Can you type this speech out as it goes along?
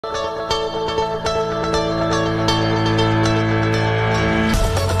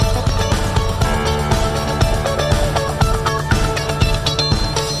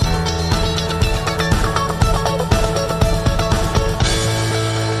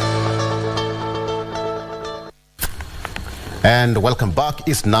And welcome back.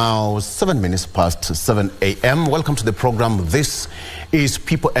 It's now 7 minutes past 7 a.m. Welcome to the program. This is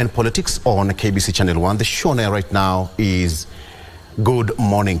People and Politics on KBC Channel 1. The show now right now is Good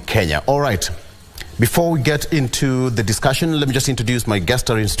Morning Kenya. All right. Before we get into the discussion, let me just introduce my guests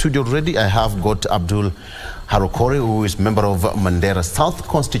are in studio already. I have got Abdul, Haro, who is member of Mandera South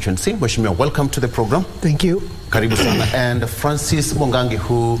Constituency. Mheshimiwa, welcome to the program. Thank you. Karibu sana. And Francis Mwangangi,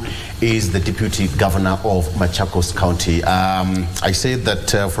 who is the Deputy Governor of Machakos County. I say that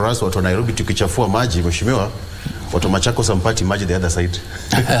for us, watu wa Nairobi tukichafua maji, Mheshimiwa, watu wa Machakos hampati maji the other side.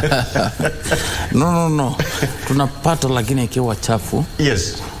 No. Tunapata lakini ikiwa chafu.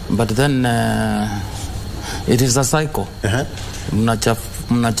 Yes. But then it is a cycle.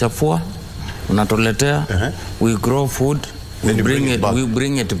 Mnachafua, mnatoletea, we grow food, we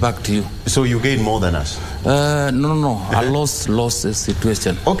bring it back to you. So you gain more than us? No. A loss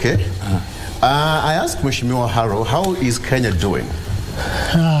situation. Okay. I asked Mheshimiwa Haro, how is Kenya doing?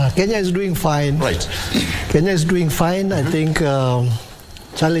 Kenya is doing fine. Right. Kenya is doing fine. I think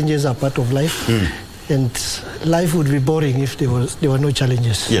challenges are part of life. And life would be boring if there were no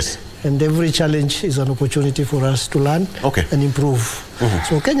challenges. Yes. And every challenge is an opportunity for us to learn and improve.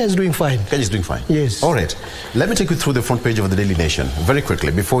 So Kenya is doing fine. Kenya is doing fine. Yes. All right. Let me take you through the front page of the Daily Nation very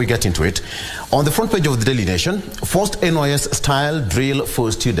quickly before we get into it. On the front page of the Daily Nation, forced NYS style drill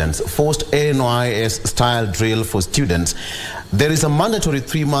for students. Forced NYS style drill for students. There is a mandatory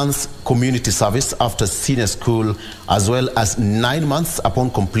 3 months community service after senior school, as well as 9 months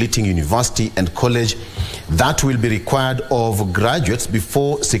upon completing university and college. That will be required of graduates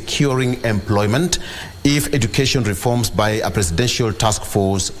before securing employment if education reforms by a presidential task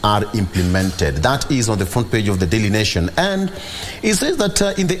force are implemented. That is on the front page of the Daily Nation. And it says that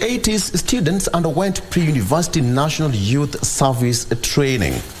in the 80s, students underwent pre-university National Youth Service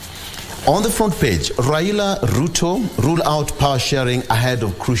training. On the front page, Raila Ruto rule out power sharing ahead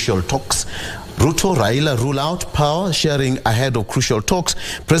of crucial talks. Raila rule out power sharing ahead of crucial talks.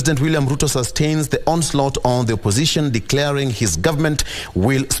 President William Ruto sustains the onslaught on the opposition, declaring his government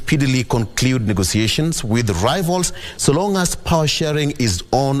will speedily conclude negotiations with rivals so long as power sharing is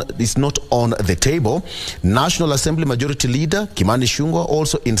not on the table. National Assembly Majority Leader Kimani Ichung'wah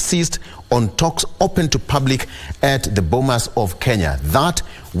also insists on talks open to public at the Bomas of Kenya. That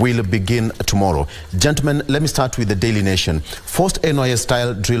will begin tomorrow. Gentlemen, let me start with the Daily Nation. Forced NYS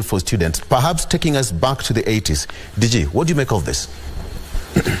style drill for students, perhaps taking us back to the 80s. DG, what do you make of this?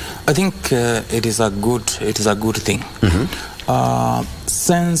 I think it is a good thing.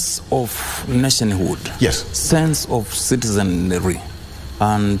 Sense of nationhood. Yes. Sense of citizenry,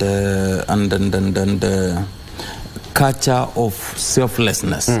 and culture of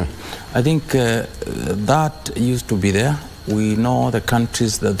selflessness. I think that used to be there. We know the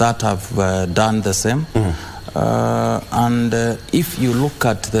countries that have done the same. And if you look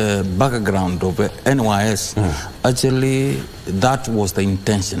at the background of NYS, actually that was the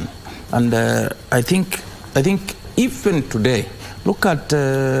intention. And I think even today, look at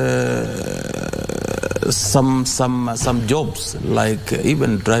some jobs, like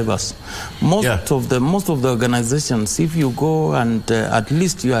even drivers. Most of the organizations, if you go and at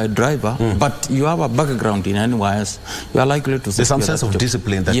least you are a driver, but you have a background in NYS, you are likely to. There's some sense of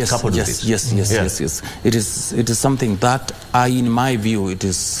discipline that coupled with it. Yes. It is something that in my view, it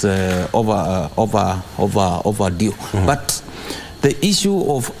is overdue. But the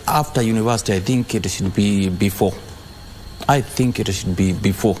issue of after university, I think it should be before.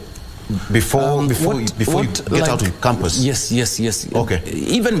 Before you get out of campus? Yes. Okay.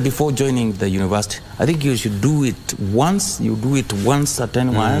 Even before joining the university, I think you should do it once. You do it once at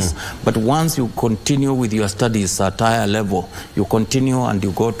NYS, but once you continue with your studies at higher level, you continue and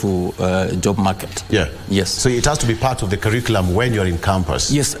you go to job market. Yeah. Yes. So it has to be part of the curriculum when you're in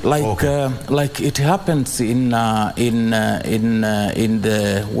campus. Yes, like it happens in the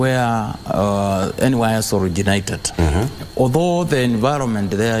where NYS originated. Although the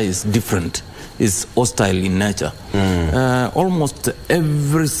environment there is different, is hostile in nature. Almost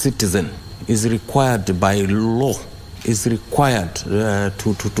every citizen is required by law, to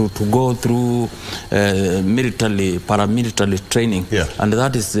go through paramilitary training, and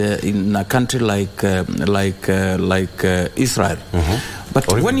that is in a country like Israel. But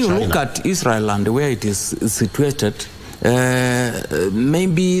when you look at Israel and where it is situated,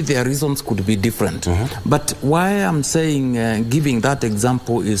 maybe their reasons could be different. But why I'm saying, giving that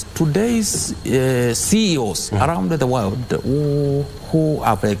example, is today's CEOs around the world who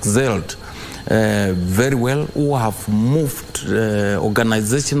have excelled very well, who have moved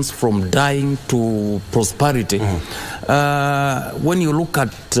organizations from dying to prosperity. when you look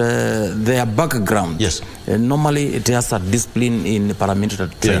at their background, yes, normally it has a discipline in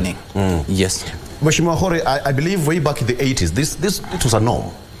paramilitary training. Yeah. Yes. Mheshimiwa Haro, I believe way back in the 80s, it was a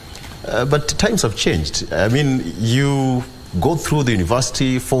norm. But times have changed. I mean, you go through the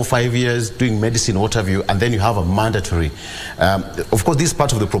university 4 or 5 years doing medicine, what have you, and then you have a mandatory. Of course, this is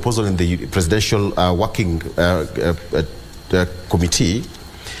part of the proposal in the presidential working committee.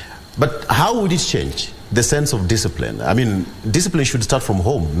 But how would it change the sense of discipline? I mean, discipline should start from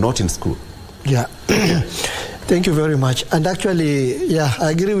home, not in school. Yeah. Thank you very much. And actually, yeah,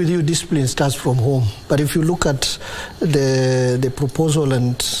 I agree with you, discipline starts from home. But if you look at the proposal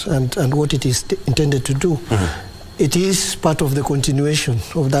and what it is intended to do, it is part of the continuation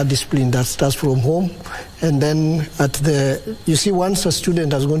of that discipline that starts from home. And then you see, once a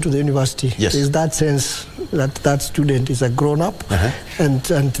student has gone to the university, yes, there's that sense that that student is a grown-up, and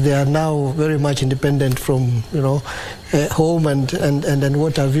they are now very much independent from, home and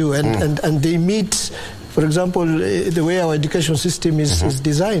what have you. And they meet. For example, the way our education system is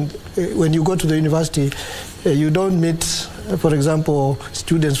designed, when you go to the university, you don't meet, for example,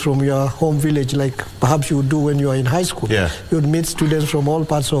 students from your home village like perhaps you would do when you are in high school. Yeah. You would meet students from all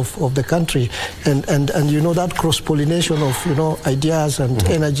parts of the country. And that cross-pollination of, ideas and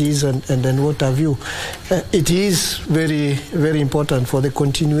energies and what have you, it is very, very important for the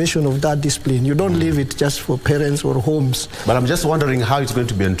continuation of that discipline. You don't leave it just for parents or homes. But I'm just wondering how it's going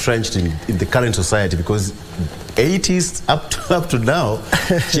to be entrenched in the current society, because 80s up to now,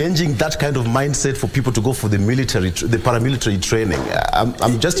 changing that kind of mindset for people to go for the paramilitary training.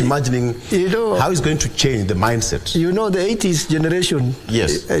 I'm just imagining how it's going to change the mindset. The 80s generation,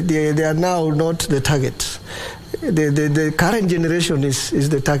 yes, they are now not the target. The current generation is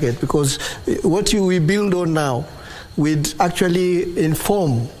the target, because what we build on now would actually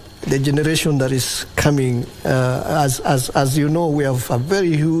inform the generation that is coming. As you know, we have a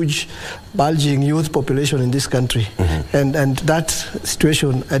very huge, bulging youth population in this country, and that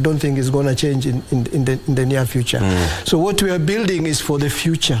situation I don't think is going to change in the near future. So what we are building is for the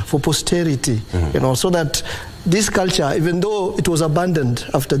future, for posterity, so that this culture, even though it was abandoned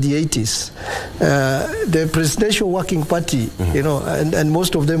after the 80s, the Presidential Working Party, and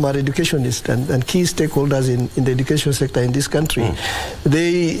most of them are educationists and key stakeholders in the education sector in this country,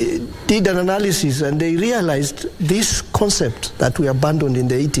 they did an analysis and they realized this concept that we abandoned in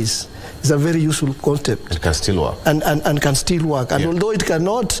the 80s is a very useful concept. It can still work. And can still work. And although it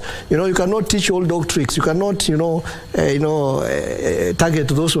cannot, you cannot teach old dog tricks. You cannot, target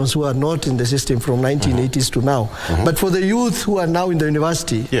those ones who are not in the system from 1980s to now. But for the youth who are now in the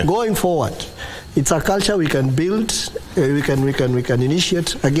university, going forward, it's a culture we can build, we can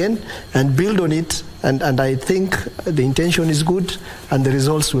initiate again and build on it. And I think the intention is good and the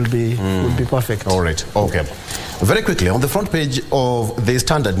results will be perfect. All right. Okay. Very quickly, on the front page of the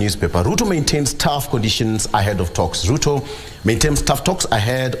Standard newspaper, Ruto maintains tough conditions ahead of talks. Ruto maintains tough talks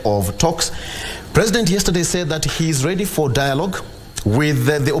ahead of talks. President yesterday said that he is ready for dialogue with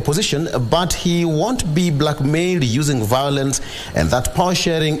the opposition, but he won't be blackmailed using violence, and that power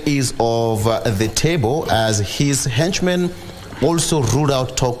sharing is off the table, as his henchmen also ruled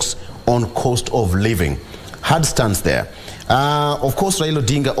out talks on cost of living. Hard stance there. Of course, Raila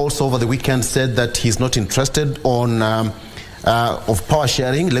Odinga also over the weekend said that he's not interested of power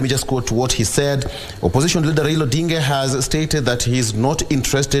sharing. Let me just quote what he said. Opposition leader Raila Odinga has stated that he is not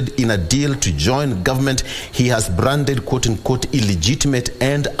interested in a deal to join government he has branded quote-unquote illegitimate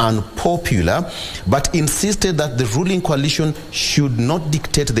and unpopular, but insisted that the ruling coalition should not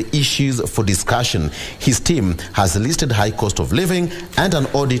dictate the issues for discussion. His team has listed high cost of living and an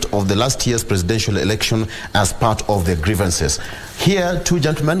audit of the last year's presidential election as part of their grievances. Here, two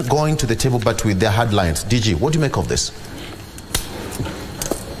gentlemen going to the table but with their headlines. DG, what do you make of this?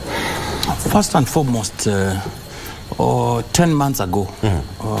 First and foremost, 10 months ago,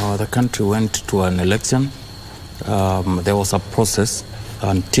 the country went to an election. There was a process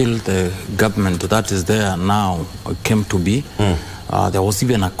until the government that is there now came to be. There was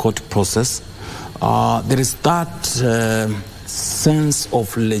even a court process. There is that sense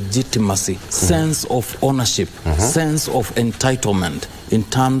of legitimacy, sense of ownership, sense of entitlement in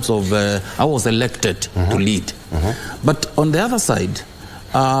terms of I was elected to lead. But on the other side,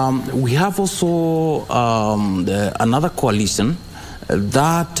 we have also another coalition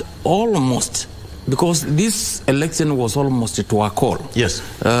that almost because this election was almost to a call. Yes.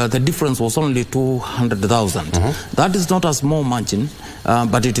 The difference was only 200,000. That is not a small margin,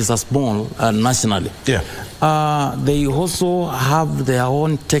 but it is a small nationally. Yeah. They also have their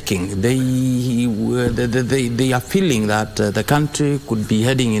own taking. They are feeling that the country could be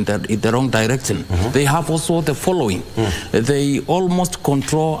heading in the wrong direction. They have also the following. They almost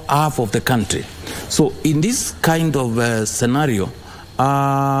control half of the country. So in this kind of scenario,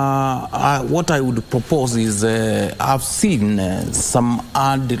 what I would propose is I've seen some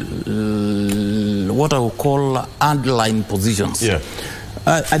what I would call hardline positions. Yeah.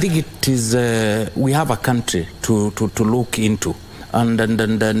 I think it is we have a country to look into, and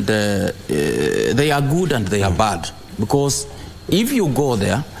they are good and they are bad, because if you go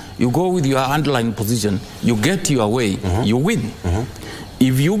there, you go with your underlying position, you get your way, you win.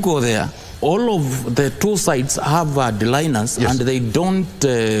 If you go there, all of the two sides have deliners, and they don't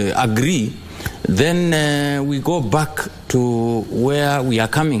agree, then we go back to where we are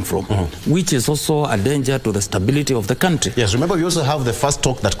coming from, which is also a danger to the stability of the country. Yes, remember we also have the first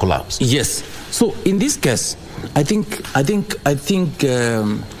talk that collapsed. Yes. So in this case, I think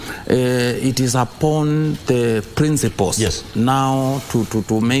it is upon the principals now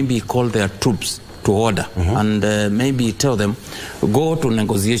to maybe call their troops to order and maybe tell them, go to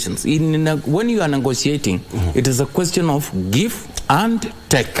negotiations. When you are negotiating, it is a question of give and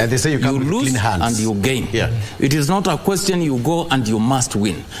take. And they say you lose clean hands. and you gain. Yeah. It is not a question you go and you must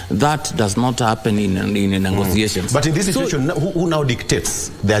win. That does not happen in negotiations. But in this situation, who now dictates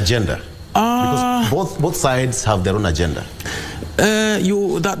the agenda? Because both sides have their own agenda.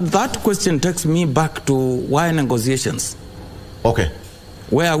 That question takes me back to why negotiations. Okay.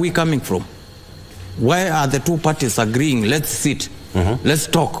 Where are we coming from? Why are the two parties agreeing? Let's sit, let's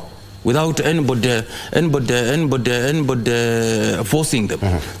talk, without anybody forcing them.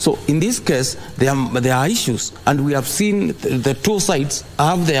 So in this case, there are issues, and we have seen the two sides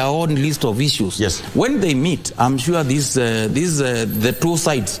have their own list of issues. Yes. When they meet, I'm sure the two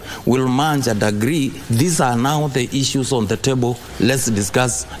sides will merge and agree. These are now the issues on the table. Let's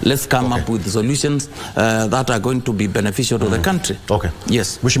discuss. Let's come up with solutions that are going to be beneficial to the country. Okay.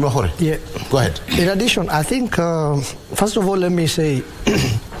 Yes. Mheshimiwa Haro. Yeah. Go ahead. In addition, I think first of all, let me say.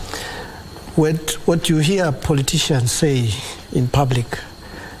 What you hear politicians say in public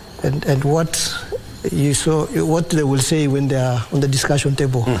and what you saw, what they will say when they are on the discussion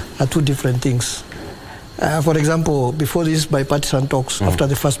table are two different things. For example, before these bipartisan talks, after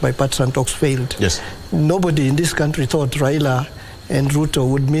the first bipartisan talks failed, nobody in this country thought Raila and Ruto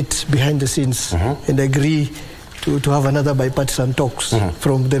would meet behind the scenes and agree to have another bipartisan talks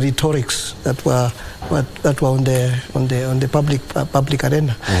from the rhetorics that were on the public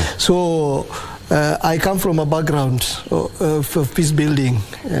arena. So I come from a background of peace building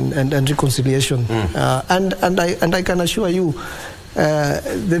and reconciliation, and I can assure you,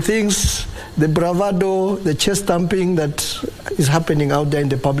 the things, the bravado, the chest thumping that is happening out there in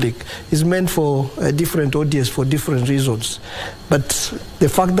the public is meant for a different audience for different reasons. But the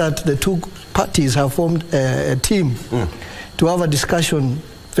fact that the two parties have formed a team to have a discussion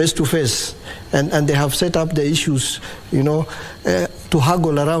face to face, and they have set up the issues, to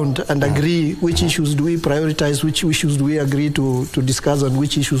haggle around and agree which issues do we prioritize, which issues do we agree to discuss, and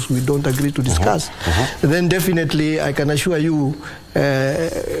which issues we don't agree to discuss. Then definitely I can assure you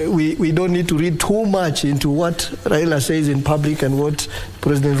we don't need to read too much into what Raila says in public and what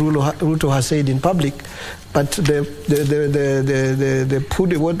President Ruto has said in public. But the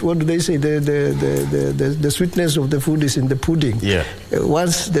pudding, what do they say? The sweetness of the food is in the pudding. Yeah.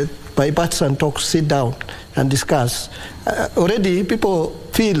 Once the bipartisan talks sit down and discuss, already people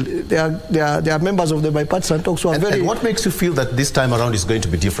feel they are members of the bipartisan talks. So and what makes you feel that this time around is going to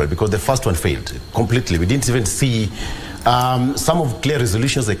be different? Because the first one failed completely. We didn't even see some of clear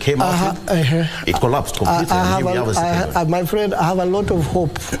resolutions that came out. It collapsed completely. My friend, I have a lot of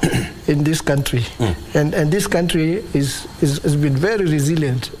hope in this country, and this country has been very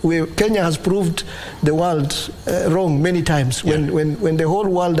resilient. Kenya has proved the world wrong many times. When the whole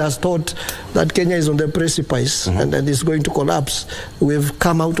world has thought that Kenya is on the precipice and is going to collapse, we've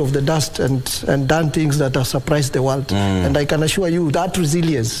come out of the dust and done things that have surprised the world. And I can assure you that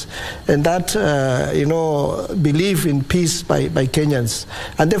resilience and that belief in peace by Kenyans,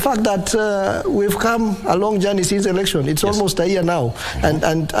 and the fact that we've come a long journey since election. It's almost a year now,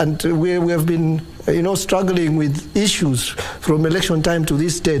 and we have been struggling with issues from election time to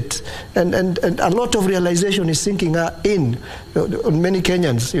this date, and a lot of realization is sinking in on many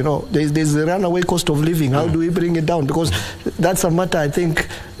Kenyans. There's the runaway cost of living. How do we bring it down? Because that's a matter, I think,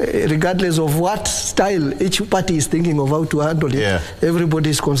 regardless of what style each party is thinking of how to handle it, everybody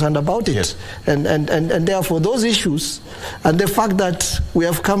is concerned about it. Yes. And therefore those issues and the fact that we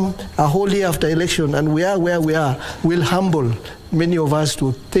have come a whole year after election and we are where we are will humble many of us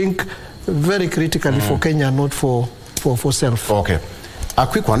to think very critically for Kenya, not for self. Okay. A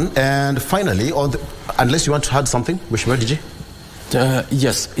quick one, and finally, unless you want to add something, Mheshimiwa DG?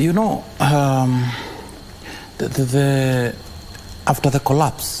 Yes, you know, after the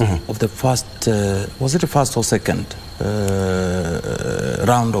collapse of the first, was it the first or second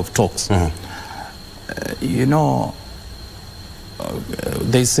round of talks, you know,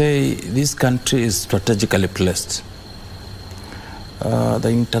 they say this country is strategically placed. The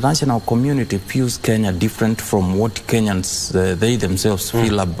international community views Kenya different from what Kenyans, they themselves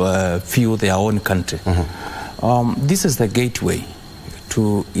feel their own country. This is the gateway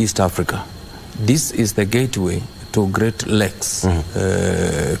to East Africa. This is the gateway to Great Lakes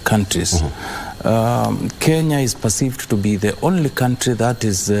countries. Kenya is perceived to be the only country that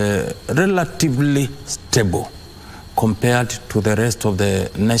is relatively stable compared to the rest of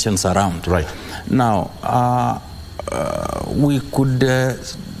the nations around. Right. Now, we could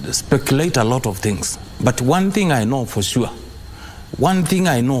speculate a lot of things, but one thing I know for sure,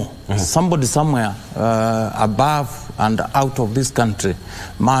 somebody somewhere above and out of this country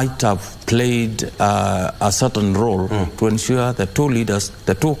might have played a certain role to ensure the two leaders,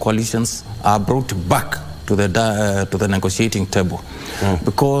 the two coalitions are brought back to the negotiating table.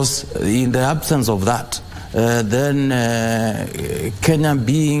 Because in the absence of that, then Kenya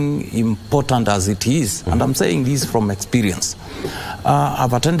being important as it is, and I'm saying this from experience,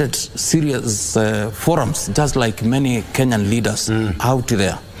 I've attended serious forums, just like many Kenyan leaders out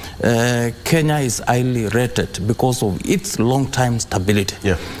there. Kenya is highly rated because of its long-time stability.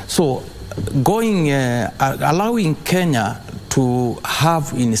 So allowing Kenya to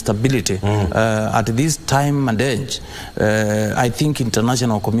have instability at this time and age, I think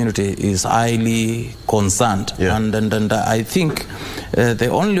international community is highly concerned. And I think the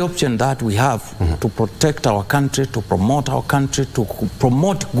only option that we have to protect our country, to promote our country, to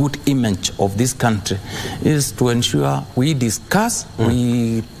promote good image of this country is to ensure we discuss,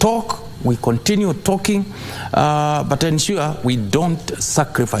 we talk, we continue talking, but ensure we don't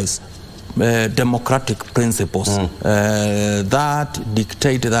sacrifice democratic principles that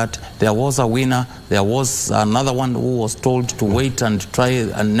dictate that there was a winner, there was another one who was told to wait and try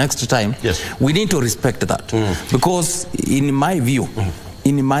next time. We need to respect that because in my view,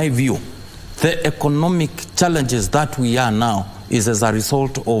 the economic challenges that we are now is as a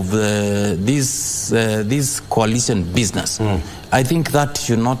result of this coalition business. I think that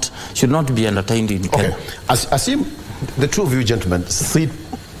should not be entertained in Kenya. Assume the two of you gentlemen sit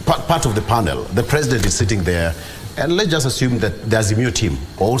part of the panel, the president is sitting there, and let's just assume that there's a new team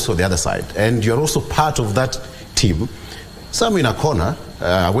also the other side, and you're also part of that team, some in a corner,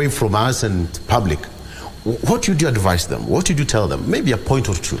 away from us and public. What would you advise them? What would you tell them? Maybe a point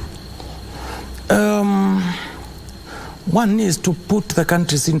or two. One is to put the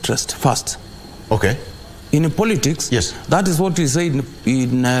country's interest first. Okay. In politics, that is what we say in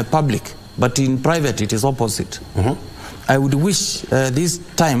public, but in private it is opposite. I would wish this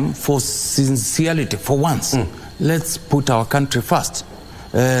time for sincerity, for once. Let's put our country first.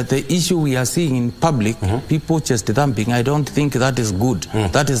 The issue we are seeing in public, people chest thumping, I don't think that is good.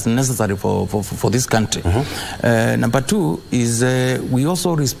 That is necessary for this country. Number two is we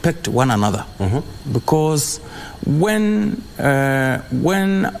also respect one another. Because when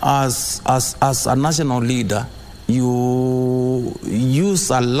as a national leader, you use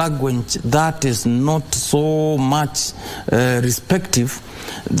a language that is not so much respectful,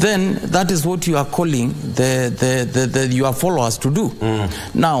 then that is what you are calling your followers to do.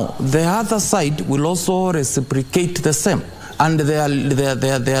 Now, the other side will also reciprocate the same, and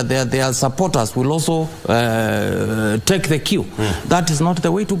their supporters will also take the cue. That is not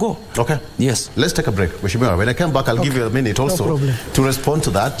the way to go. Okay. Yes. Let's take a break. Mheshimiwa, when I come back, I'll give you a minute also to respond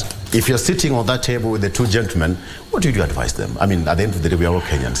to that. If you're sitting on that table with the two gentlemen, what would you advise them? I mean, at the end of the day, we are all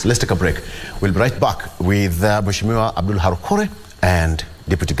Kenyans. Let's take a break. We'll be right back with Mheshimiwa Abdul Haro and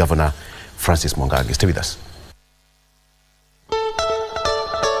Deputy Governor Francis Mwangangi. Stay with us.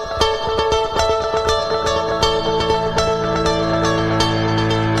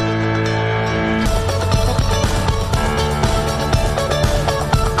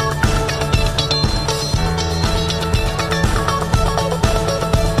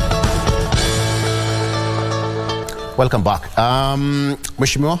 Welcome back.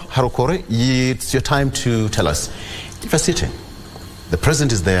 Mheshimiwa Haro, it's your time to tell us. If you're sitting, the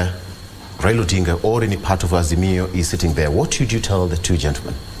president is there, Raila Odinga or any part of Azimio is sitting there, what should you tell the two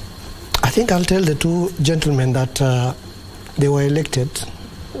gentlemen? I think I'll tell the two gentlemen that they were elected,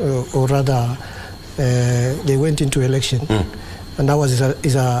 or rather, they went into election, and that was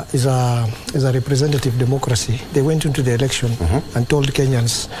is a representative democracy. They went into the election and told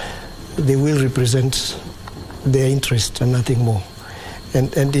Kenyans they will represent their interest and nothing more.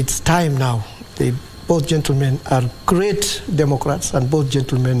 And it's time now. Both gentlemen are great Democrats, and both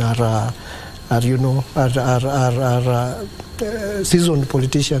gentlemen are seasoned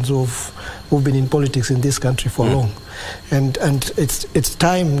politicians who've been in politics in this country for long. And it's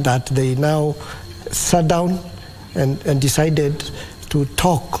time that they now sat down and decided to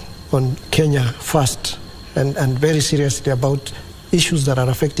talk on Kenya first and very seriously about issues that are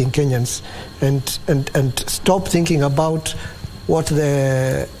affecting Kenyans, and stop thinking about what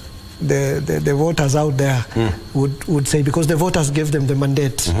the voters out there would say, because the voters gave them the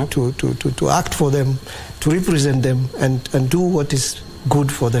mandate to act for them, to represent them, and do what is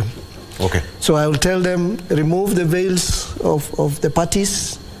good for them. Okay. So I will tell them, remove the veils of the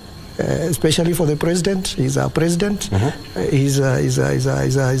parties, especially for the president. He's our president. He's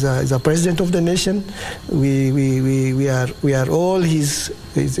a president of the nation. We are all his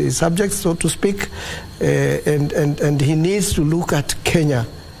subjects, so to speak, and he needs to look at Kenya.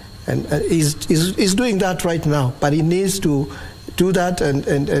 And he's doing that right now, but he needs to do that, and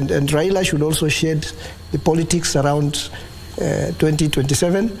Raila should also shed the politics around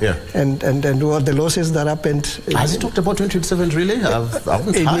 2027 and what the losses that happened. Has he talked about 2027 really?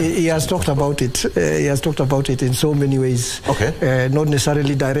 He has talked about it. He has talked about it in so many ways. Okay. Not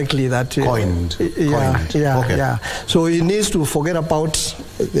necessarily directly that. Coined. Yeah. So he needs to forget about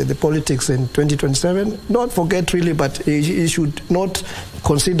the politics in 2027. Not forget really, but he should not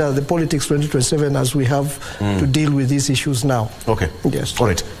consider the politics 2027 as we have to deal with these issues now. Okay. Yes. All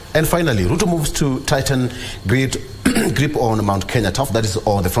right. And finally, Ruto moves to tighten grip on Mount Kenya tough. That is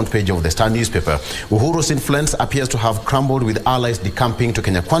on the front page of the Star newspaper. Uhuru's influence appears to have crumbled, with allies decamping to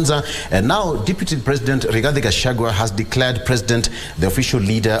Kenya Kwanza. And now Deputy President Rigathi Gachagua has declared president the official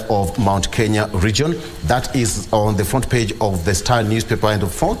leader of Mount Kenya region. That is on the front page of the Star newspaper. And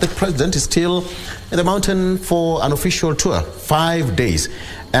of course, the president is still in the mountain for an official tour, 5 days.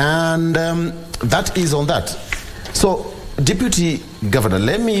 And that is on that. So, Deputy Governor,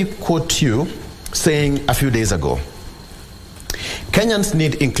 let me quote you saying a few days ago, Kenyans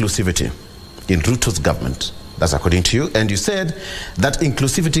need inclusivity in Ruto's government. That's according to you. And you said that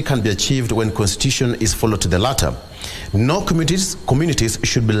inclusivity can be achieved when constitution is followed to the latter. No communities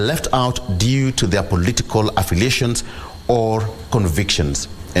should be left out due to their political affiliations or convictions.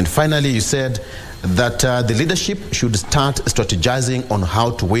 And finally, you said that the leadership should start strategizing on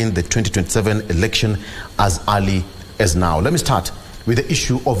how to win the 2027 election as early as now. Let me start with the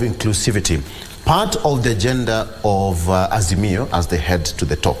issue of inclusivity. Part of the agenda of Azimio as they head to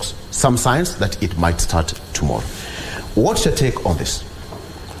the talks. Some signs that it might start tomorrow. What's your take on this?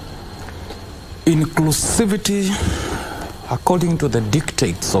 Inclusivity, according to the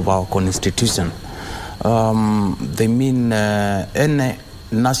dictates of our constitution, they mean any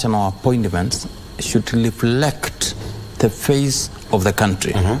national appointments should reflect the face of the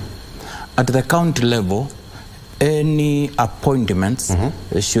country. At the county level, any appointments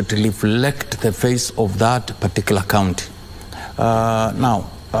should reflect the face of that particular county. Now,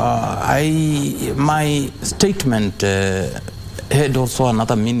 my statement had also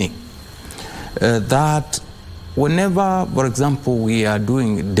another meaning, that whenever, for example, we are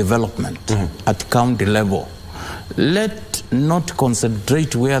doing development at county level, let not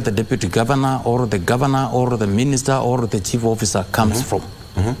concentrate where the deputy governor or the minister or the chief officer comes from.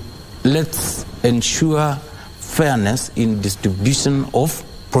 Let's ensure fairness in distribution of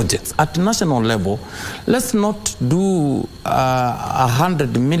projects. At national level, let's not do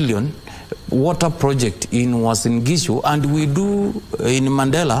 100 million water project in Uasin Gishu and we do in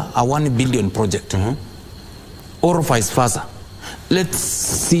Mandera a 1 billion project, or vice versa. Let's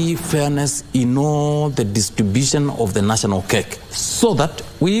see fairness in all the distribution of the national cake, so that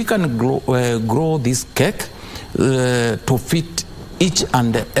we can grow this cake to fit each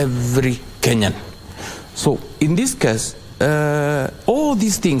and every Kenyan. So in this case, all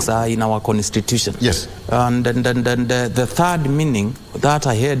these things are in our constitution. Yes. And the third meaning that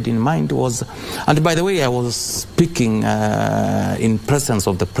I had in mind was, and by the way, I was speaking in presence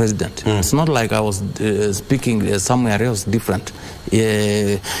of the president. It's not like I was speaking somewhere else different.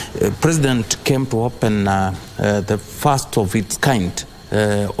 President came to open the first of its kind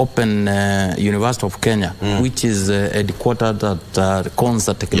Open University of Kenya, which is headquartered at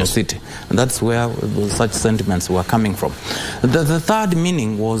Konza Techno City. And that's where such sentiments were coming from. The third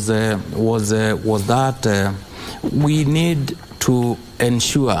meaning was that we need to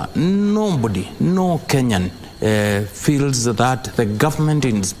ensure no Kenyan feels that the government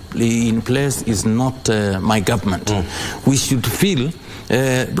in place is not my government. We should feel,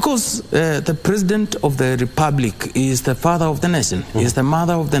 because the President of the Republic is the father of the nation, is the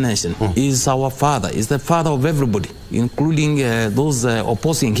mother of the nation, is our father, is the father of everybody, including those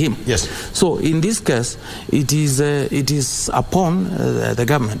opposing him. Yes. So in this case, it is upon the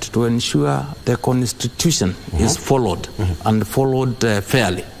government to ensure the constitution is followed and followed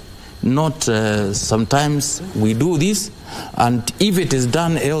fairly. Not sometimes we do this, and if it is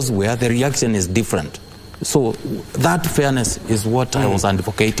done elsewhere, the reaction is different. So that fairness is what I was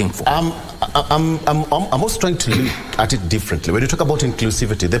advocating for. I'm also trying to look at it differently. When you talk about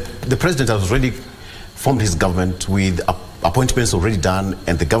inclusivity, the president has already formed his government with appointments already done,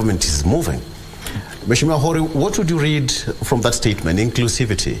 and the government is moving. Mheshimiwa Haro, what would you read from that statement,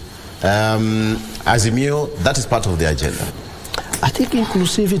 inclusivity? Azimio, that is part of the agenda. I think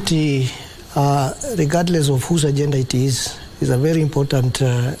inclusivity, regardless of whose agenda it is a very important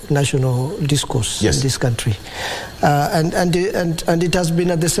national discourse in this country. And it has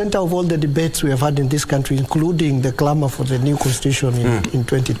been at the center of all the debates we have had in this country, including the clamor for the new constitution in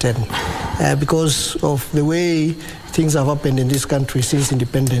 2010, because of the way things have happened in this country since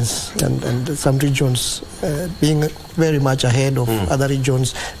independence, and some regions being very much ahead of other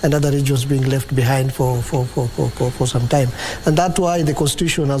regions, and other regions being left behind for some time. And that's why the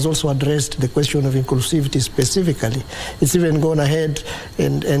Constitution has also addressed the question of inclusivity specifically. It's even gone ahead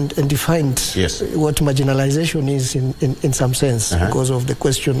and defined what marginalization is in some sense, because of the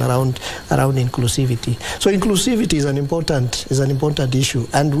question around inclusivity. So inclusivity is an important issue,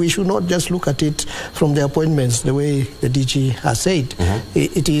 and we should not just look at it from the appointments the way the DG has said.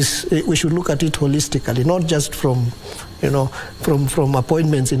 We should look at it holistically, not just from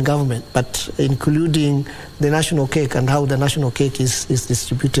appointments in government, but including the national cake and how the national cake is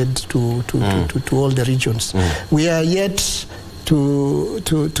distributed to all the regions. We are yet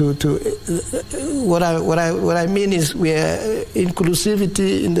what I mean is, we are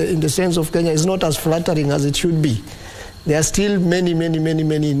inclusivity in the sense of Kenya is not as flattering as it should be. There are still many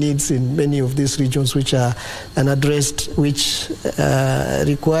needs in many of these regions which are unaddressed, which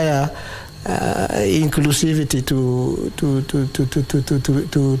require inclusivity to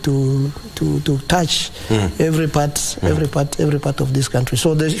touch every part of this country.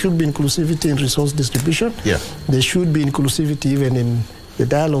 So there should be inclusivity in resource distribution. There should be inclusivity even in the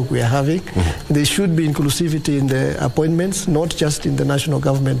dialogue we are having. There should be inclusivity in the appointments, not just in the national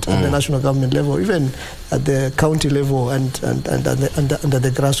government, at the national government level, even at the county level and under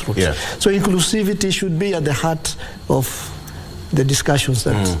the grassroots. So inclusivity should be at the heart of the discussions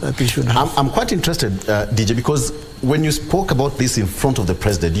that we should have. I'm quite interested, DJ, because when you spoke about this in front of the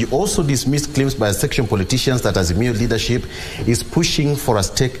president, you also dismissed claims by section politicians that Azimio leadership is pushing for a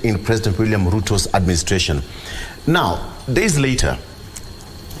stake in President William Ruto's administration. Now, days later,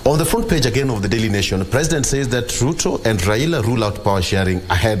 on the front page again of the Daily Nation, the president says that Ruto and Raila rule out power sharing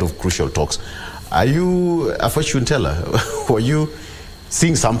ahead of crucial talks. Are you a fortune teller? Were you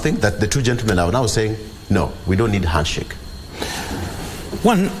seeing something that the two gentlemen are now saying, no, we don't need handshake?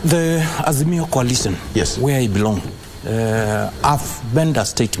 One, the Azimio coalition, where I belong, I've made a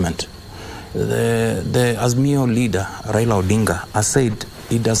statement. The Azimio leader, Raila Odinga, has said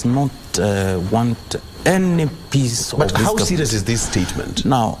he does not want any piece of this. But how serious is this statement?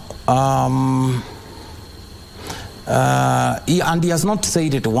 Now, he has not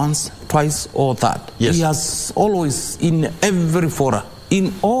said it once, twice, or that. He has always, in every fora,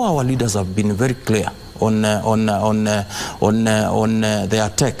 in all our leaders have been very clear on their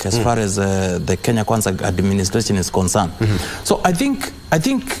take as far as the Kenya Kwanza administration is concerned. So I think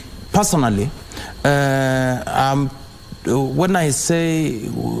personally, when I say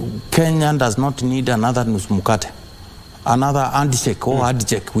Kenya does not need another Nusmukate, another handshake or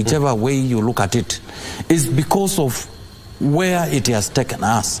handshake, whichever way you look at it, is because of where it has taken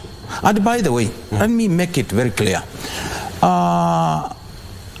us. And by the way, let me make it very clear.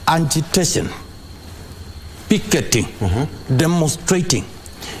 Agitation, picketing, demonstrating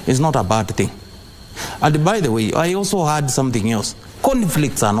is not a bad thing. And by the way, I also heard something else.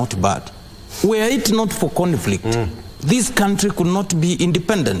 Conflicts are not bad. Were it not for conflict, this country could not be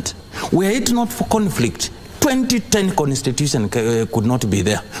independent. Were it not for conflict, 2010 constitution could not be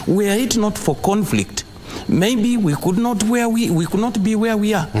there. Were it not for conflict, maybe we could not be where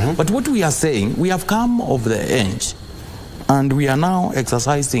we are. But what we are saying, we have come of the edge, and we are now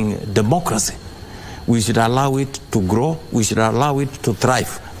exercising democracy. We should allow it to grow. We should allow it to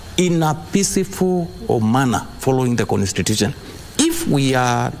thrive in a peaceful manner, following the Constitution. If we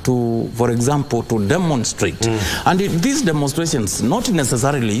are to, for example, to demonstrate, and these demonstrations, not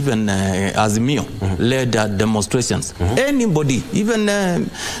necessarily even Azimio-led demonstrations, anybody, even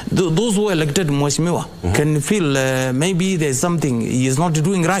those who elected Mheshimiwa, can feel maybe there's something he is not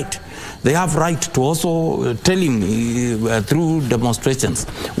doing right. They have right to also tell him through demonstrations.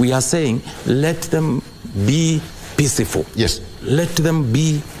 We are saying, let them be peaceful. Yes. Let them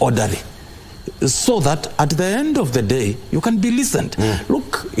be orderly, so that at the end of the day, you can be listened.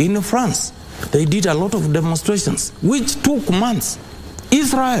 Look, in France, they did a lot of demonstrations, which took months.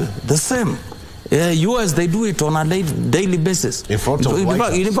 Israel, the same. US, they do it on a daily basis. In front of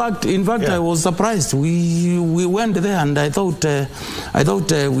in fact, I was surprised. We went there, and I thought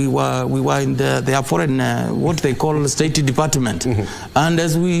we were in their foreign what they call State Department. And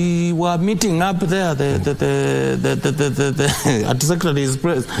as we were meeting up there, at the Secretary's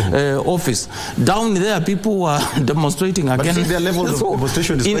office, down there, people were demonstrating again. But their level of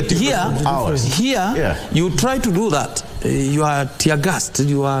demonstration is quite different from ours. Here, you try to do that. You are tear gassed,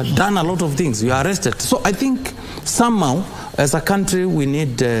 you are done a lot of things, you are arrested. So I think somehow, as a country, we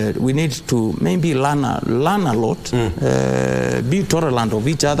need to maybe learn a lot, be tolerant of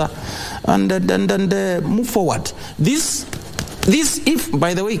each other, and move forward. This, if,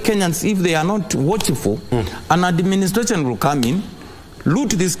 by the way, Kenyans, if they are not watchful, an administration will come in,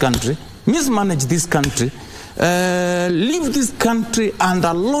 loot this country, mismanage this country, leave this country under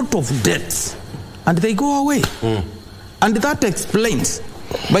a lot of debts, and they go away. And that explains,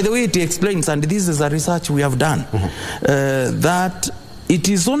 by the way, it explains, and this is a research we have done, that it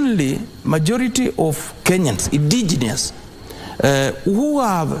is only majority of Kenyans, indigenous, who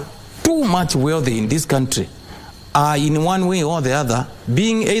are too much wealthy in this country, are in one way or the other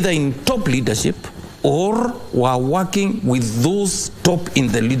being either in top leadership or who are working with those top in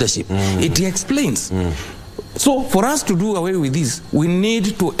the leadership. It explains. So for us to do away with this, we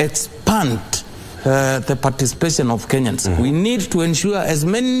need to expand the participation of Kenyans. We need to ensure as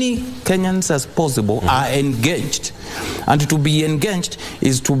many Kenyans as possible are engaged. And to be engaged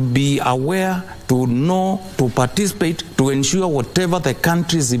is to be aware, to know, to participate, to ensure whatever the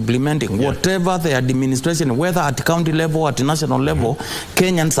country is implementing, whatever the administration, whether at county level or at national level,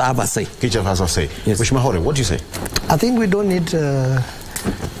 Kenyans have a say. Kenyans has a say. Yes. Mheshimiwa Haro, what do you say? I think we don't need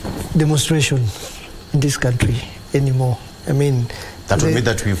demonstration in this country anymore. I mean, that would mean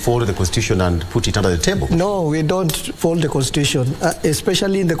that we follow the Constitution and put it under the table. No, we don't follow the Constitution,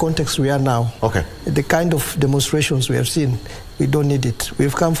 especially in the context we are now. Okay. The kind of demonstrations we have seen, we don't need it.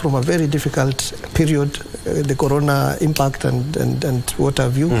 We've come from a very difficult period, the corona impact and what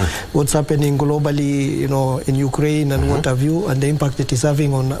have you, what's happening globally, you know, in Ukraine and what have you, and the impact it is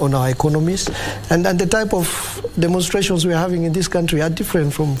having on our economies. And the type of demonstrations we're having in this country are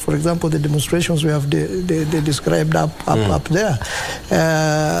different from, for example, the demonstrations we have they described up there.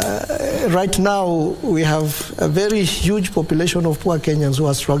 Right now, we have a very huge population of poor Kenyans who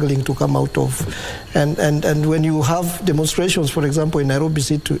are struggling to come out of. And when you have demonstrations, for example, in Nairobi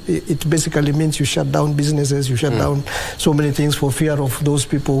City, it basically means you shut down businesses, you shut down so many things for fear of those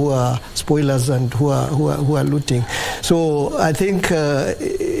people who are spoilers and who are looting. So I think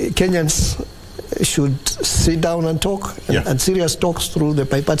Kenyans should sit down and talk, and serious talks through the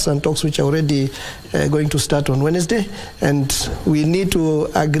bipartisan talks, which are already going to start on Wednesday. And we need to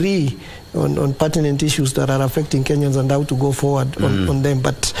agree on pertinent issues that are affecting Kenyans and how to go forward on them.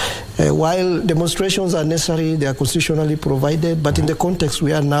 But while demonstrations are necessary, they are constitutionally provided, but in the context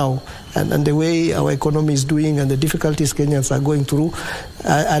we are now, and the way our economy is doing and the difficulties Kenyans are going through,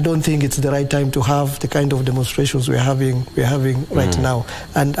 I don't think it's the right time to have the kind of demonstrations we're having right now.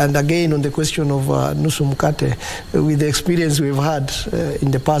 And again, on the question of nusu mkate, with the experience we've had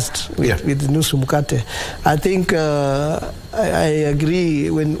in the past with nusu mkate, I think I agree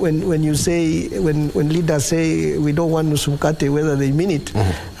when you say, when leaders say we don't want nusu mkate, whether they mean it.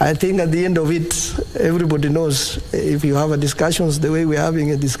 I think at the end of it, everybody knows if you have a discussions the way we're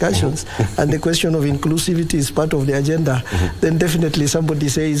having a discussions, and the question of inclusivity is part of the agenda, then definitely somebody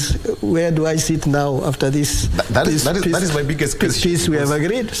says, where do I sit now after this? That is my biggest question. Piece we have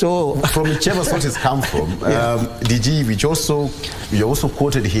agreed. So from whichever source it's come from, DG, which you also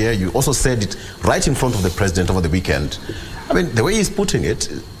quoted here, you also said it right in front of the president over the weekend. I mean, the way he's putting it,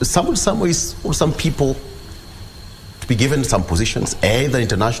 some people to be given some positions, either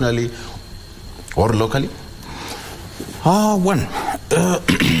internationally or locally?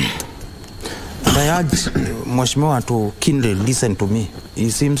 I urge Mheshimiwa to kindly listen to me. He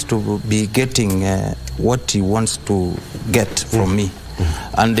seems to be getting what he wants to get from me.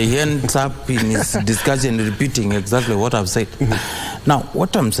 And he ends up in his discussion repeating exactly what I've said. Now,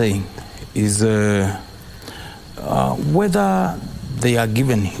 what I'm saying is whether they are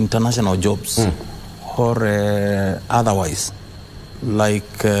given international jobs or otherwise,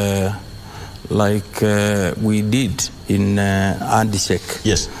 like we did in Andishek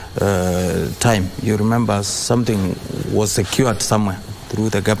time. You remember something was secured somewhere through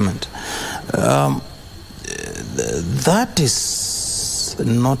the government. That is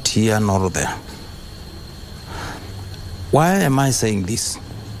not here nor there. Why am I saying this?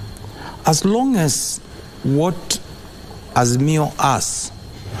 As long as what Azimio asks,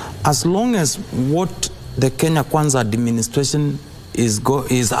 as long as what the Kenya Kwanza administration is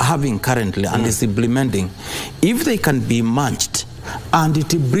having currently and is implementing, if they can be matched and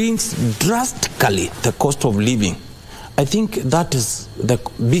it brings drastically the cost of living, I think that is the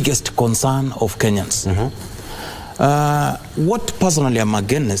biggest concern of Kenyans. What personally I'm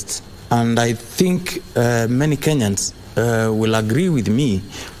against, and I think many Kenyans will agree with me,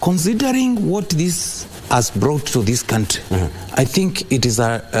 considering what this has brought to this country, I think it is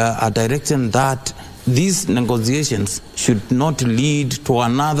a direction that these negotiations should not lead to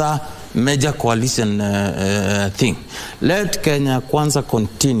another major coalition thing. Let Kenya Kwanza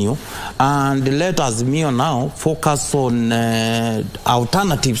continue, and let Azimio now focus on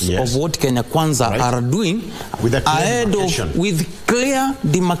alternatives of what Kenya Kwanza are doing with clear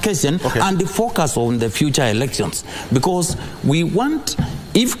demarcation and focus on the future elections. Because we want,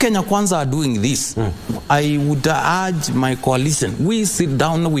 if Kenya Kwanza are doing this, I would urge my coalition, we sit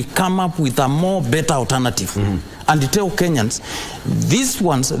down, we come up with a more better alternative. And tell Kenyans, these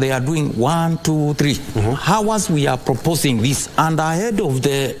ones, they are doing 1, 2, 3. Ours, we are proposing this. And ahead of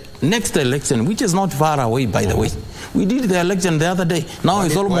the next election, which is not far away, by the way. We did the election the other day. Now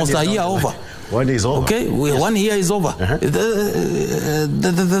it's almost a year over. 1 year is over. Okay, 1 year is over.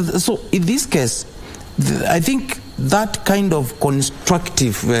 So in this case, I think that kind of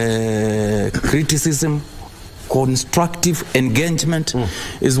constructive criticism, constructive engagement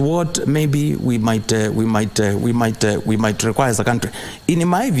is what maybe we might require as a country. In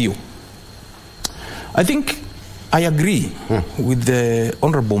my view, I think I agree with the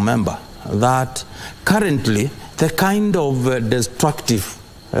honorable member that currently the kind of destructive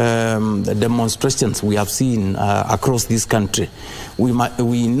demonstrations we have seen across this country, we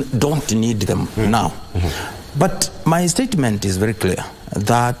don't need them now. But my statement is very clear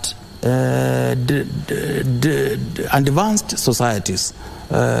that advanced societies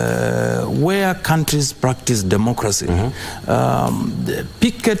where countries practice democracy,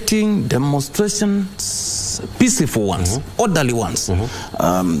 picketing, demonstrations, peaceful ones, orderly ones,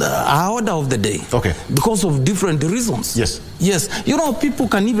 are order of the day. Because of different reasons. Yes, you know, people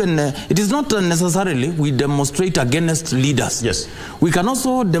can even, it is not necessarily we demonstrate against leaders. We can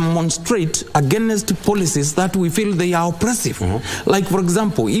also demonstrate against policies that we feel they are oppressive. Like, for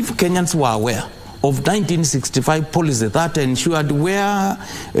example, if Kenyans were aware of 1965 policy that ensured where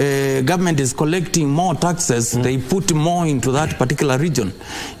government is collecting more taxes, they put more into that particular region.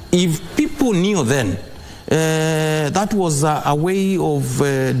 If people knew then, that was a way of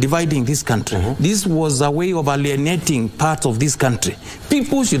dividing this country. This was a way of alienating parts of this country.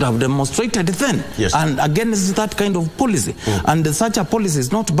 People should have demonstrated then and against that kind of policy. And such a policy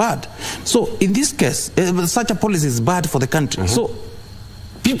is not bad. So in this case, such a policy is bad for the country. So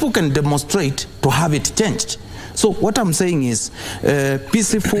people can demonstrate to have it changed. So what I'm saying is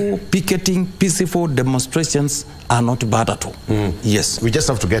peaceful picketing, peaceful demonstrations are not bad at all. Yes. We just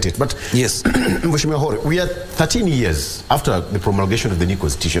have to get it. But yes, Mheshimiwa Haro, we are 13 years after the promulgation of the new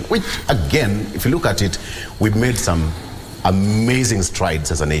constitution, which again, if you look at it, we've made some amazing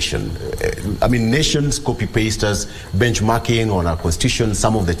strides as a nation. I mean, nations copy-paste us, benchmarking on our constitution,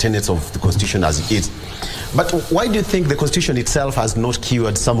 some of the tenets of the constitution as it is. But why do you think the constitution itself has not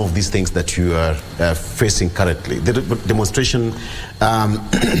cured some of these things that you are facing currently? The demonstration,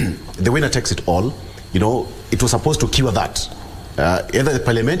 the winner takes it all, you know, it was supposed to cure that, either the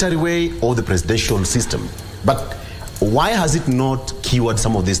parliamentary way or the presidential system. But why has it not cured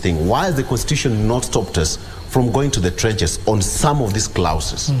some of these things? Why has the constitution not stopped us from going to the trenches on some of these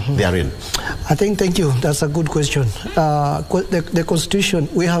clauses they are in? I think, thank you, that's a good question. The Constitution,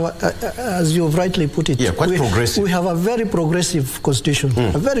 we have, as you have rightly put it, quite progressive. We have a very progressive Constitution,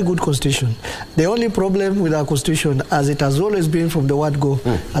 a very good Constitution. The only problem with our Constitution, as it has always been from the word go,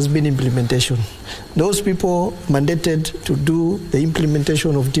 has been implementation. Those people mandated to do the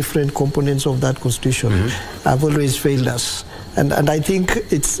implementation of different components of that Constitution have always failed us. And I think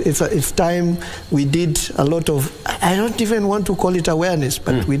it's time we did a lot of, I don't even want to call it awareness,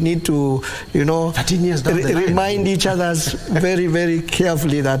 but we need to, you know, 13 years down the line, remind each other very, very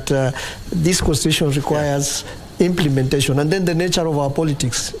carefully that this Constitution requires implementation. And then the nature of our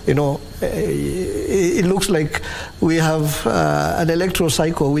politics, you know, it looks like we have an electoral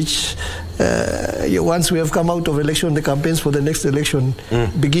cycle which once we have come out of election, the campaigns for the next election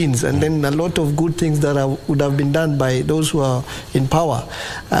begins, and then a lot of good things that would have been done by those who are in power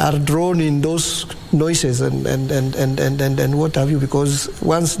are drawn in those noises and what have you, because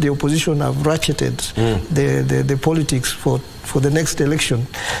once the opposition have ratcheted the politics for the next election,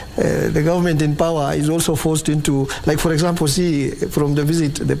 the government in power is also forced into, like for example, see from the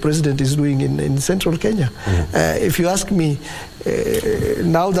visit the president is doing in central Kenya. If you ask me,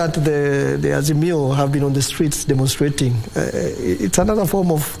 now that the Azimio have been on the streets demonstrating, it's another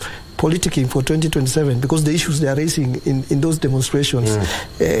form of politicking for 2027, because the issues they are raising in those demonstrations,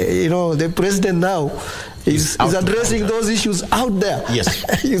 you know, the president now is addressing those issues out there. Yes.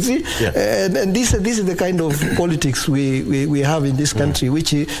 You see? Yeah. And this is the kind of politics we have in this country,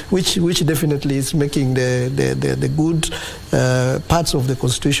 which definitely is making the good parts of the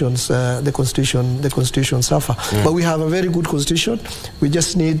Constitution suffer. But we have a very good Constitution. We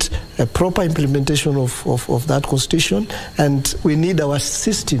just need a proper implementation of that Constitution, and we need our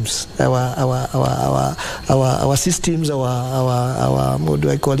systems, our systems, our what do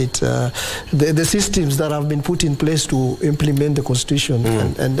I call it? The systems that have been put in place to implement the Constitution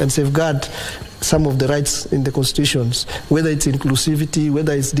and safeguard some of the rights in the constitutions, whether it's inclusivity,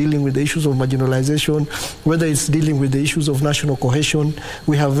 whether it's dealing with the issues of marginalization, whether it's dealing with the issues of national cohesion.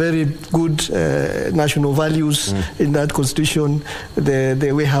 We have very good national values in that constitution.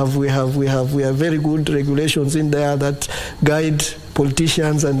 We have very good regulations in there that guide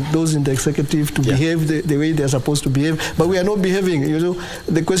politicians and those in the executive to behave the way they are supposed to behave, but we are not behaving. You know,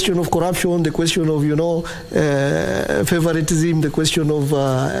 the question of corruption, the question of, you know, favoritism, the question of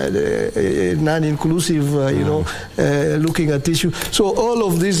non-inclusive, you know, looking at issues. So all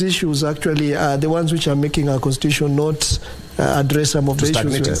of these issues actually are the ones which are making our constitution not address some of the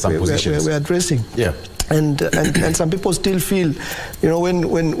issues we're addressing. Yeah. And some people still feel, you know,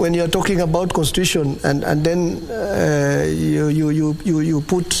 when you're talking about constitution and then you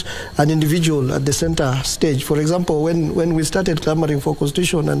put an individual at the center stage. For example, when we started clamoring for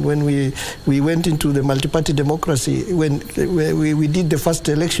constitution and when we went into the multi-party democracy, when we did the first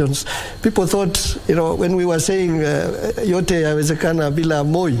elections, people thought, you know, when we were saying yote yawezekana bila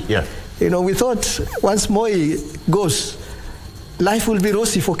Moi, you know, we thought once Moi goes, life will be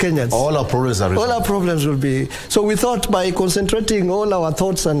rosy for Kenyans. All our problems are resolved. All our problems will be. So we thought by concentrating all our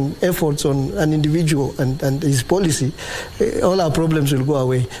thoughts and efforts on an individual and his policy, all our problems will go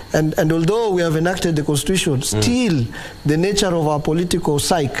away. And although we have enacted the constitution, still the nature of our political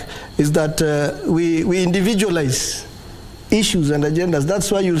psyche is that we individualize issues and agendas.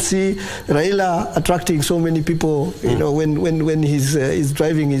 That's why you'll see Raila attracting so many people, you know, when he's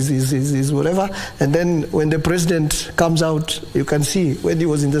driving his whatever, and then when the president comes out, you can see when he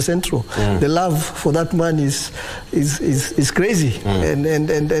was in the central, the love for that man is crazy, and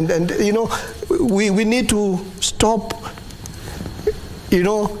you know, we need to stop, you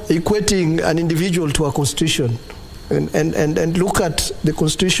know, equating an individual to a constitution. And look at the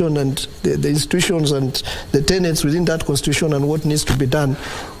constitution and the institutions and the tenets within that constitution and what needs to be done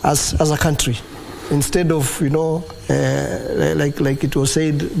as a country, instead of, you know, like it was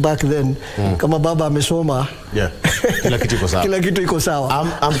said back then, kama baba amesoma, kila kitu iko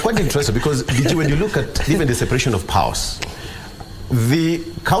sawa. I'm quite interested because when you look at even the separation of powers, the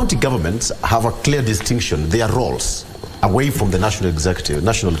county governments have a clear distinction, their roles, away from the national executive,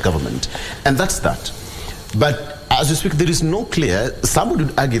 national government, and that's that. But as we speak, there is no clear, some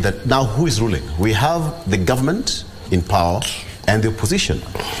would argue that now who is ruling? We have the government in power and the opposition.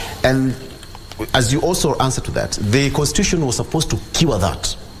 And as you also answer to that, the constitution was supposed to cure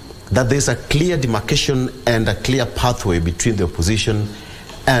that there's a clear demarcation and a clear pathway between the opposition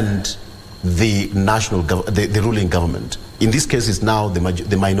and the national the ruling government. In this case, it's now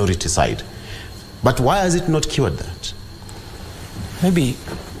the minority side. But why has it not cured that? Maybe,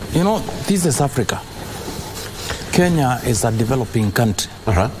 you know, this is Africa. Kenya is a developing country.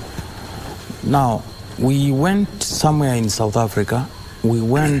 Now, we went somewhere in South Africa, we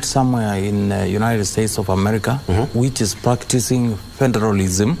went somewhere in the United States of America, which is practicing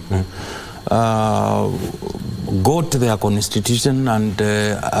federalism, got their constitution and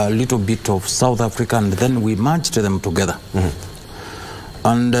a little bit of South Africa, and then we merged them together.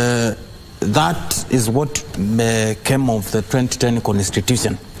 And that is what came of the 2010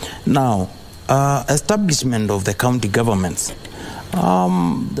 constitution. Now, establishment of the county governments.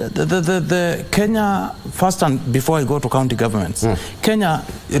 The Kenya, first and before I go to county governments, Kenya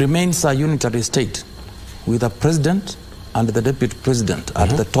remains a unitary state with a president and the deputy president at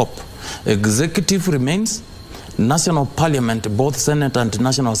the top. Executive remains, national parliament, both Senate and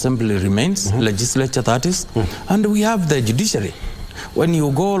National Assembly remains, legislature that is, and we have the judiciary. When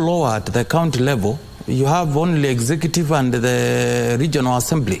you go lower at the county level, you have only executive and the regional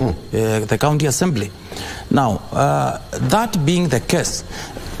assembly, the county assembly. Now, that being the case,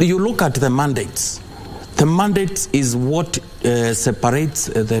 you look at the mandates. The mandates is what separates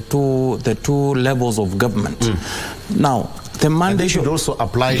the two levels of government. Now, the mandate, and they should also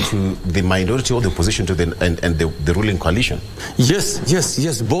apply to the minority or the opposition to the ruling coalition. Yes,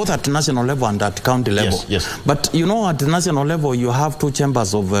 both at national level and at county level. Yes. But you know, at the national level, you have two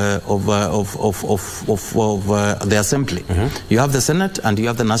chambers of the assembly. You have the Senate and you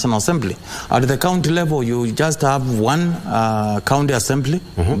have the National Assembly. At the county level, you just have one county assembly,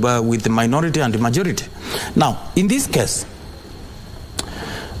 but with the minority and the majority. Now, in this case,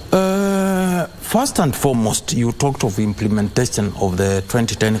 first and foremost, you talked of implementation of the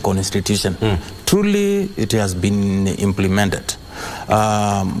 2010 constitution. Truly, it has been implemented.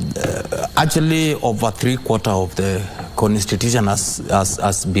 Actually, over 3/4 of the constitution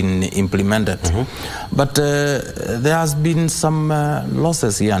has been implemented. But there has been some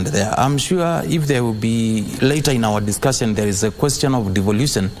losses here and there. I'm sure if there will be, later in our discussion, there is a question of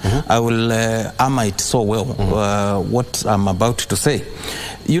devolution, I will armor it so well, what I'm about to say.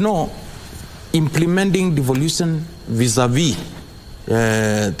 You know, implementing devolution vis-a-vis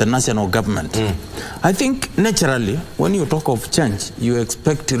the national government. I think naturally, when you talk of change, you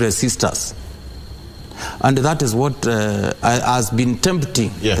expect resistors. And that is what has been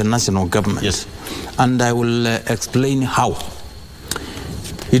tempting the national government. And I will explain how.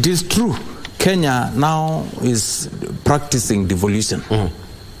 It is true, Kenya now is practicing devolution.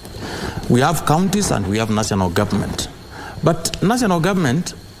 We have counties and we have national government. But national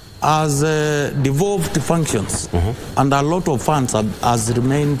government has devolved functions, and a lot of funds has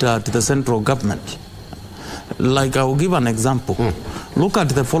remained at the central government. Like, I will give an example. Look at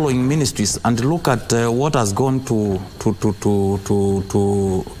the following ministries and look at what has gone to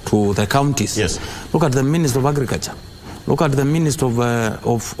the counties. Look at the Minister of Agriculture. Look at the Minister of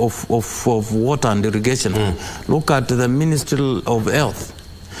Water and Irrigation. Look at the Ministry of Health.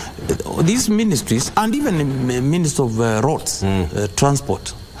 These ministries, and even the Minister of Roads,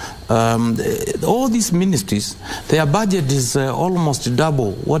 Transport, all these ministries, their budget is almost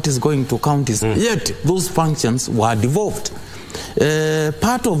double what is going to counties. Yet those functions were devolved.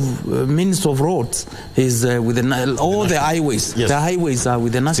 Part of Minister of Roads is with all the highways. The highways are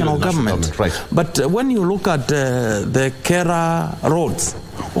with the national government. But when you look at the Kera roads,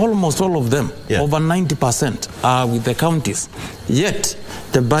 almost all of them, over 90%, are with the counties. Yet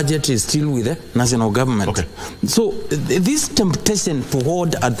the budget is still with the national government. So this temptation to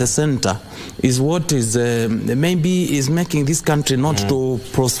hold at the center is what is maybe is making this country not to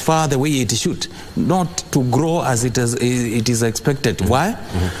prosper the way it should, not to grow as it is expected. Why?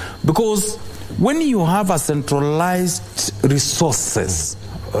 Because when you have a centralized resources,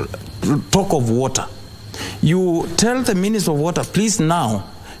 talk of water, you tell the Minister of Water, please now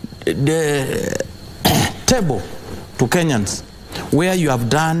the table to Kenyans where you have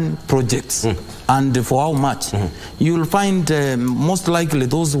done projects and for how much. You will find most likely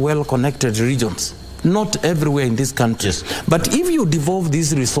those well-connected regions, not everywhere in this country. But if you devolve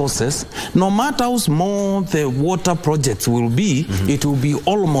these resources, no matter how small the water projects will be, it will be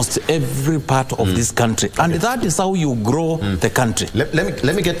almost every part of this country. And that is how you grow the country.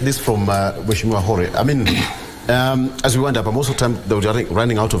 Let me get this from Mheshimiwa Haro. I mean, as we wind up, most of the time they were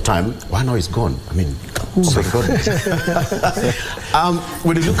running out of time. Why now it's gone? I mean, oh my God.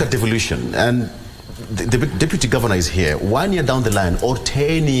 When you look at devolution, and the deputy governor is here, 1 year down the line or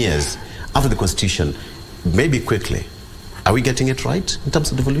 10 years after the constitution, maybe quickly, are we getting it right in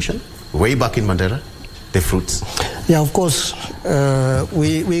terms of devolution? Way back in Mandera, the fruits. Yeah, of course,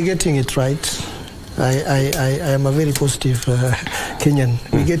 we're getting it right. I am a very positive Kenyan.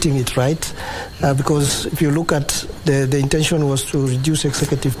 We're getting it right because if you look at the intention was to reduce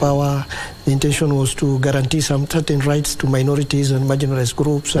executive power, the intention was to guarantee some certain rights to minorities and marginalized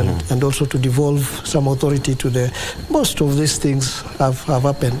groups, and also to devolve some authority to the. Most of these things have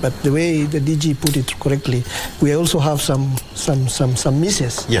happened, but the way the DG put it correctly, we also have some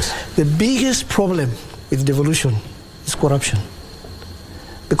misses. Yes. The biggest problem with devolution is corruption.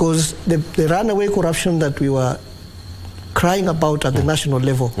 Because the runaway corruption that we were crying about at the national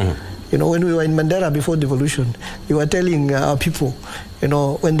level, you know, when we were in Mandera before devolution, we were telling our people, you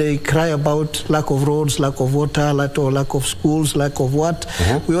know, when they cry about lack of roads, lack of water, lack of schools, lack of what,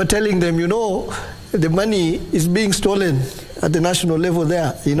 we were telling them, you know, the money is being stolen at the national level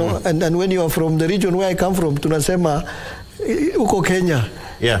there, you know, and when you are from the region where I come from, tunasema, uko Kenya,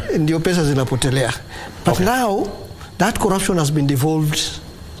 ndio pesa zinapotelea. But now, that corruption has been devolved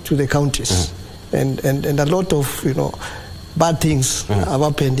to the counties, and a lot of, you know, bad things have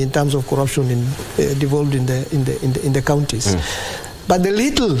happened in terms of corruption devolved in the counties. But the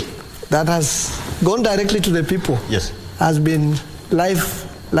little that has gone directly to the people has been life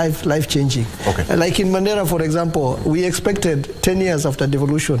changing. Like in Mandera, for example, we expected 10 years after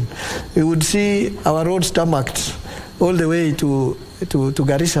devolution, we would see our roads tarmacked all the way to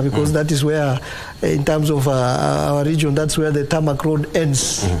Garissa, because that is where, in terms of our region, that's where the tarmac road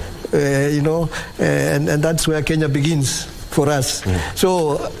ends, you know, and that's where Kenya begins for us.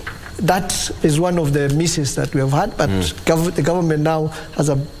 So that is one of the misses that we have had, but the government now has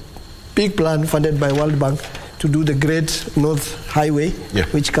a big plan funded by World Bank to do the Great North Highway,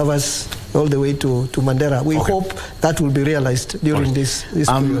 which covers all the way to Mandera. We hope that will be realized during this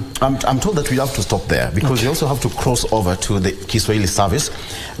period. I'm told that we have to stop there because we also have to cross over to the Kiswahili service.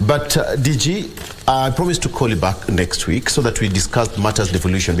 But DG, I promise to call you back next week so that we discuss matters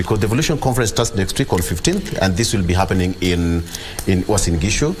devolution, because devolution conference starts next week on 15th, and this will be happening in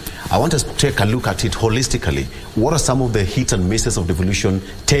Gishu. I want us to take a look at it holistically. What are some of the hits and misses of devolution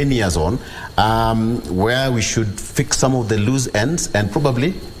 10 years on, where we should fix some of the loose ends, and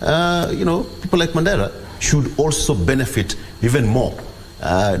probably you know, people like Mandera should also benefit even more.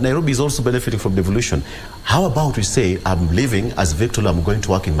 Nairobi is also benefiting from devolution. How about we say, I'm leaving as Victor, I'm going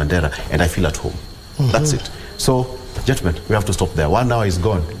to work in Mandera, and I feel at home. That's it. So, gentlemen, we have to stop there. 1 hour is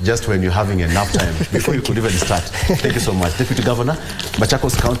gone, just when you're having enough time before you could even start. Thank you so much. Deputy Governor,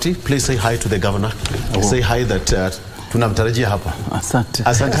 Machakos County, please say hi to the governor. Say hi that tunamtarajia hapa. Asante.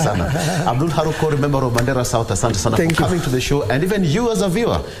 Asante sana. Abdul, Haro, member of Mandera South, asante sana for coming to the show, and even you as a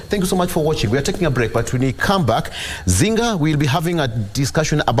viewer, thank you so much for watching. We are taking a break, but when we come back, Zinga will be having a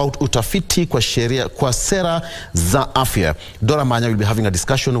discussion about utafiti kwa sera za afya. Dora Manya will be having a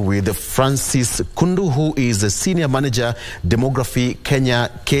discussion with Francis Kundu, who is the Senior Manager Demography Kenya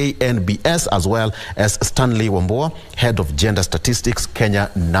KNBS, as well as Stanley Wamboa, Head of Gender Statistics, Kenya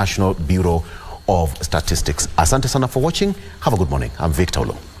National Bureau of Statistics. Asante sana for watching. Have a good morning. I'm Victor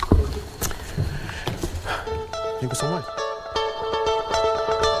Oloo. Thank you so much.